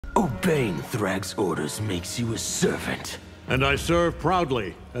Obeying Thrag's orders makes you a servant. And I serve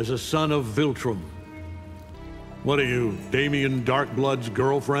proudly as a son of Viltrum. What are you, Damien Darkblood's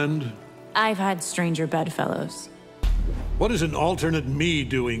girlfriend? I've had stranger bedfellows. What is an alternate me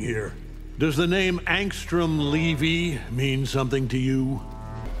doing here? Does the name Angstrom Levy mean something to you?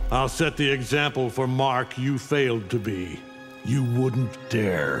 I'll set the example for Mark you failed to be. You wouldn't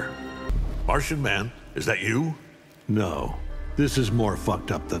dare. Martian man, is that you? No, this is more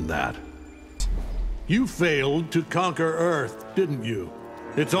fucked up than that. You failed to conquer Earth, didn't you?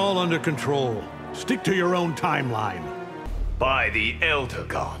 It's all under control. Stick to your own timeline. By the Elder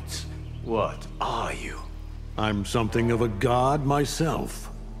Gods, what are you? I'm something of a god myself.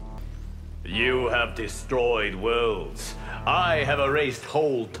 You have destroyed worlds. I have erased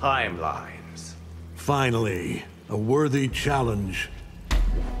whole timelines. Finally, a worthy challenge.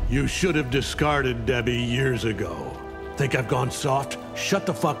 You should have discarded Debbie years ago. Think I've gone soft? Shut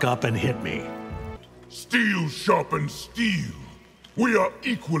the fuck up and hit me. Steel sharpens steel. We are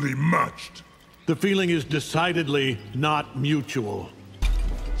equally matched. The feeling is decidedly not mutual.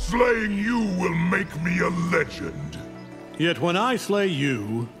 Slaying you will make me a legend. Yet when I slay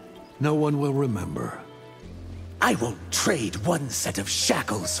you, no one will remember. I won't trade one set of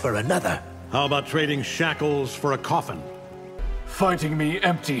shackles for another. How about trading shackles for a coffin? Fighting me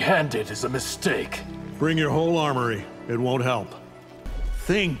empty-handed is a mistake. Bring your whole armory. It won't help.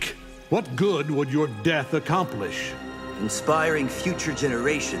 Think. What good would your death accomplish? Inspiring future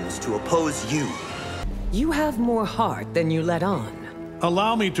generations to oppose you. You have more heart than you let on.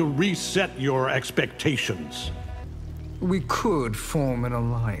 Allow me to reset your expectations. We could form an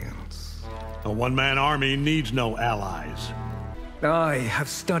alliance. A one-man army needs no allies. I have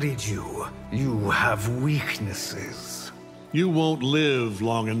studied you. You have weaknesses. You won't live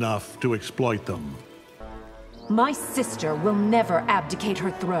long enough to exploit them. My sister will never abdicate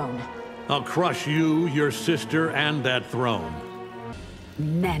her throne. I'll crush you, your sister, and that throne.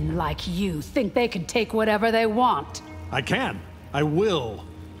 Men like you think they can take whatever they want. I can. I will.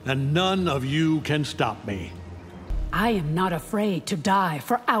 And none of you can stop me. I am not afraid to die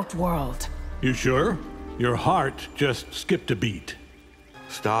for Outworld. You sure? Your heart just skipped a beat.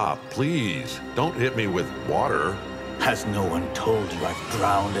 Stop, please. Don't hit me with water. Has no one told you I've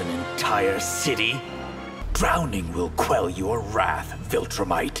drowned an entire city? Drowning will quell your wrath,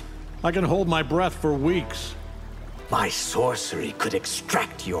 Viltrumite. I can hold my breath for weeks. My sorcery could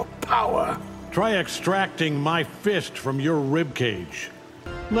extract your power. Try extracting my fist from your ribcage.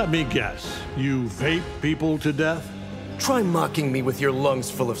 Let me guess, you vape people to death? Try mocking me with your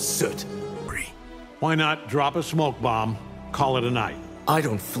lungs full of soot. Why not drop a smoke bomb, call it a night? I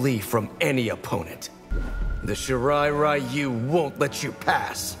don't flee from any opponent. The Shirai Ryu won't let you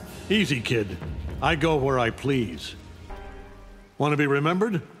pass. Easy, kid. I go where I please. Want to be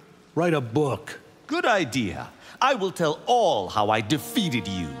remembered? Write a book. Good idea. I will tell all how I defeated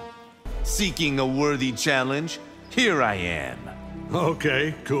you. Seeking a worthy challenge, here I am.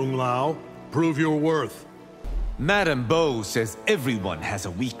 Okay, Kung Lao. Prove your worth. Madame Bo says everyone has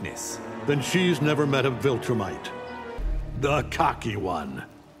a weakness. Then she's never met a Viltrumite. The cocky one.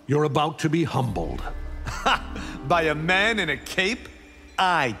 You're about to be humbled. By a man in a cape?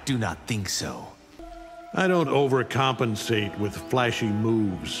 I do not think so. I don't overcompensate with flashy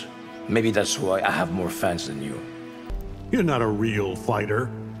moves. Maybe that's why I have more fans than you. You're not a real fighter.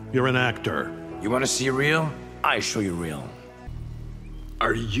 You're an actor. You want to see real? I show you real.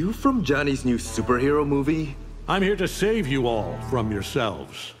 Are you from Johnny's new superhero movie? I'm here to save you all from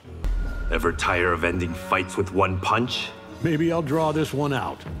yourselves. Ever tire of ending fights with one punch? Maybe I'll draw this one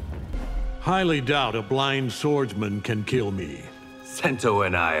out. Highly doubt a blind swordsman can kill me. Sento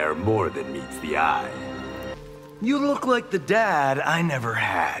and I are more than meets the eye. You look like the dad I never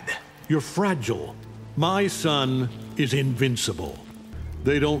had. You're fragile. My son is invincible.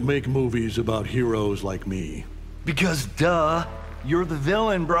 They don't make movies about heroes like me. Because duh, you're the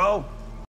villain, bro.